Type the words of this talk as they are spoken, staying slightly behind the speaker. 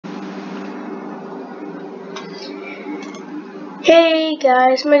Hey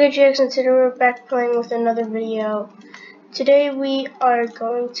guys, MegaGX, and today we're back playing with another video. Today we are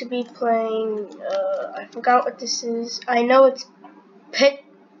going to be playing, I forgot what this is. I know it's pet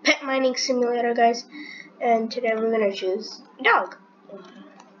mining simulator, guys. And today we're gonna choose a dog.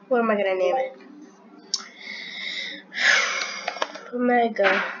 What am I gonna name it?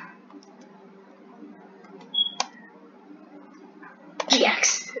 MegaGX.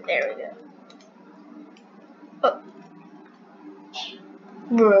 There we go. Oh,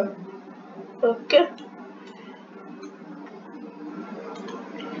 bruh. Okay.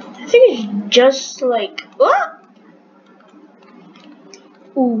 I think it's just like, what?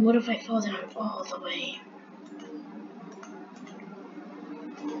 Ooh, what if I fall down all the way?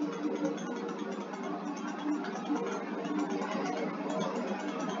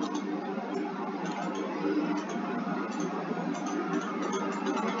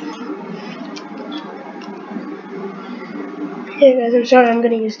 Hey guys, I'm sorry, I'm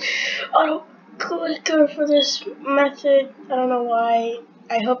gonna use auto clicker for this method. I don't know why.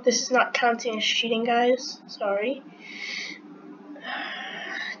 I hope this is not counting as cheating, guys. Sorry.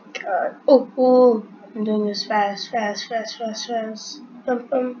 God. Oh, I'm doing this fast. Bum, bum,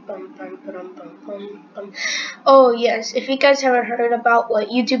 bum, bum, bum, bum, bum, bum. Oh yes, if you guys haven't heard about what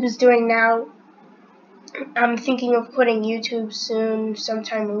YouTube is doing now, I'm thinking of quitting YouTube soon,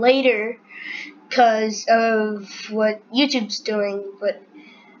 sometime later, because of what YouTube's doing, but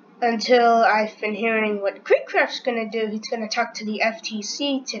until I've been hearing what Creekcraft's gonna do, he's gonna talk to the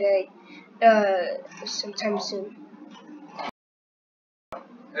FTC today, sometime soon.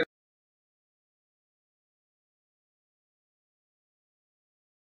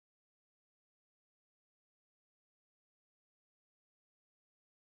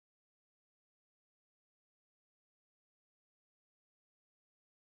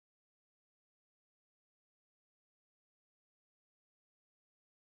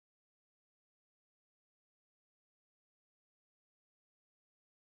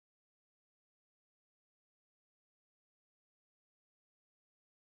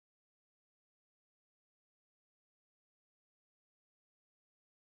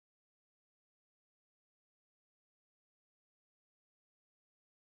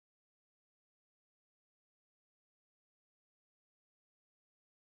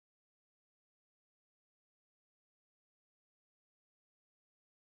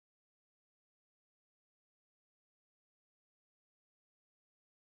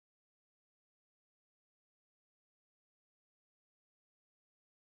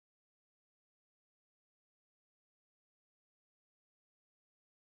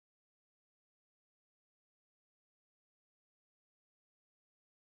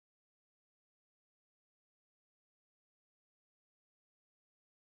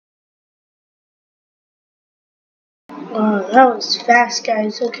 Oh, that was fast,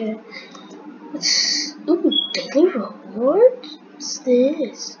 guys. Okay. Ooh, daily reward? What's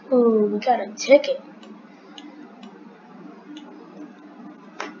this? Ooh, we got a ticket.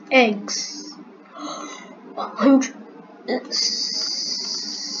 Eggs. 100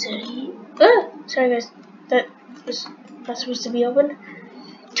 city. Sorry guys. That was not supposed to be open.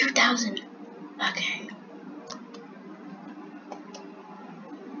 2,000. Okay.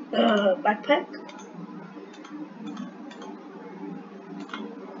 Backpack.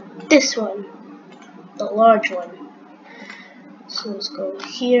 This one. The large one. So let's go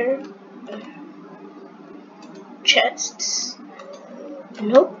here. Chests.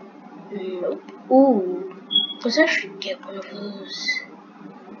 Nope. Ooh. Let's actually get one of those.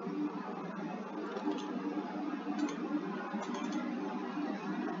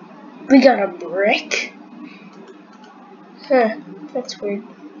 We got a brick? Huh. That's weird.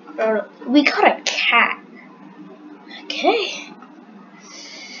 I don't know. We got a cat. Okay.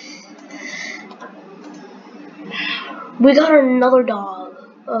 We got another dog.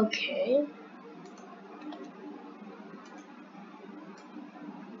 Okay.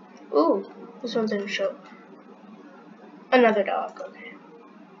 Ooh, this one didn't show. Another dog. Okay.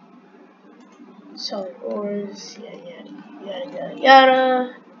 Solid ores.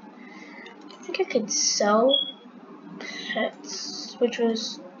 Yada. I think I could sell pets, which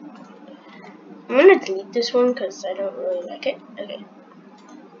was. I'm gonna delete this one because I don't really like it. Okay.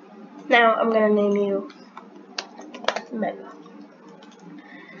 Now I'm gonna name you Mega.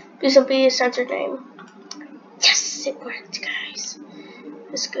 Please don't be a censored name. Yes, it worked, guys.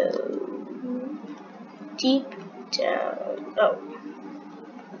 Let's go deep down. Oh.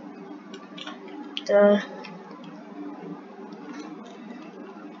 Duh.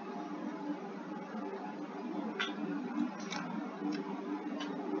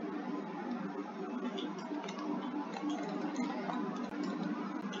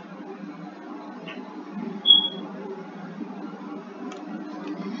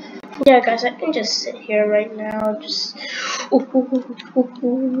 Yeah, guys, I can just sit here right now. Just we're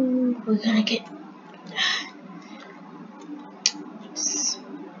gonna get. See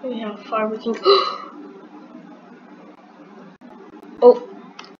how far we can go. Oh,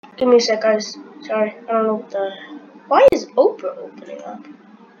 give me a sec, guys. Sorry, I don't know what the. Why is Oprah opening up?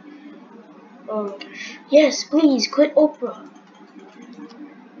 Oh my gosh. Yes, please quit Oprah.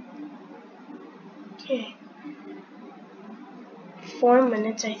 Okay. 4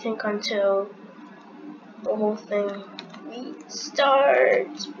 minutes, I think, until the whole thing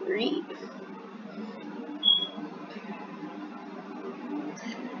restarts.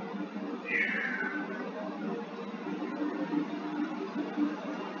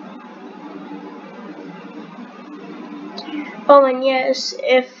 Oh, and yes,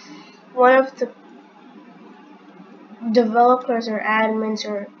 if one of the developers or admins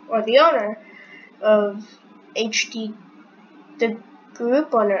or the owner of HD, the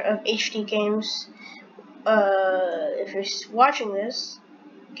group owner of HD Games, if you're watching this,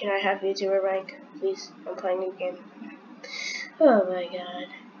 can I have YouTuber rank, please? I'm playing a game. Oh my god.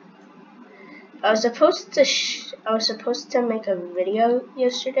 I was supposed to make a video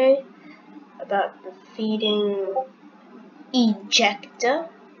yesterday about defeating Ejecta.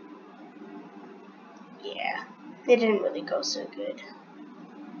 Yeah, it didn't really go so good.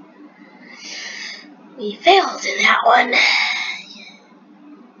 We failed in that one.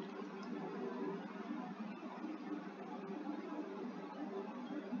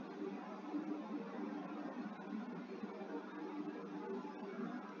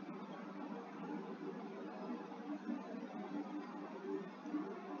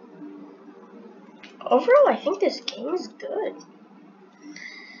 Overall, I think this game is good.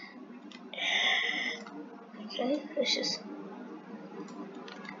 Okay, let's just.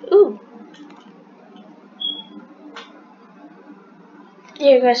 Ooh.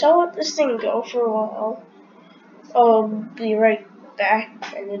 Yeah, guys, I'll let this thing go for a while. I'll be right back.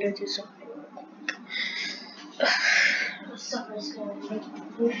 I need to do something. Supper's gonna take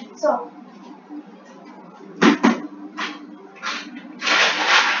so.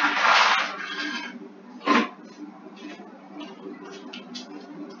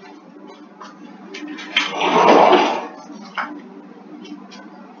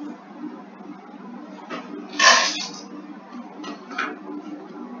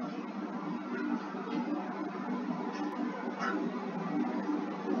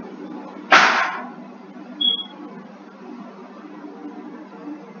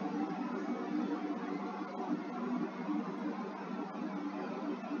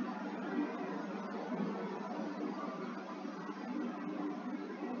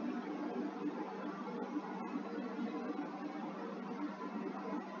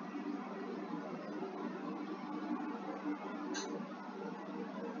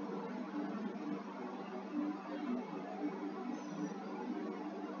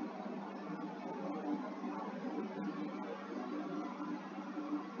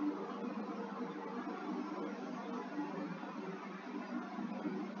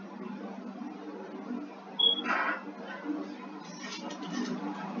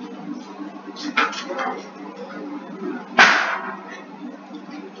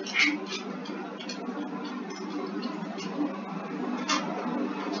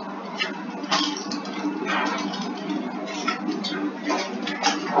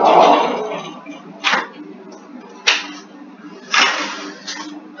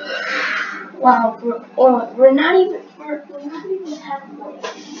 Wow, we're not even halfway.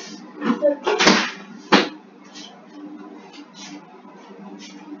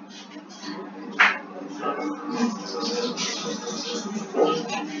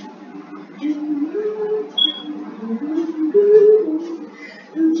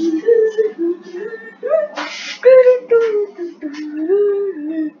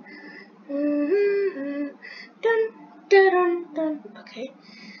 Okay,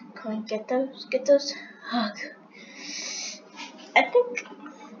 come on, get those. Hug. I think.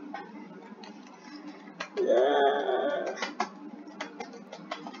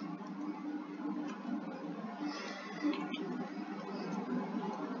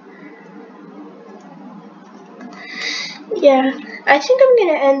 Yeah, I think I'm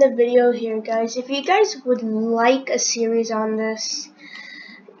gonna end the video here, guys. If you guys would like a series on this,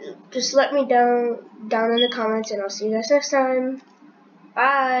 just let me down in the comments, and I'll see you guys next time.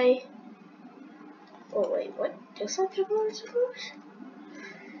 Bye. Oh wait, what? Just like everyone suppose?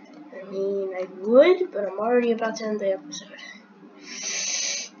 I mean, I would, but I'm already about to end the episode.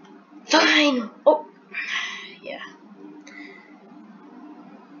 Fine. Oh, yeah.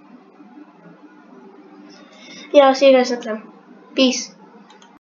 Yeah, I'll see you guys next time. Peace.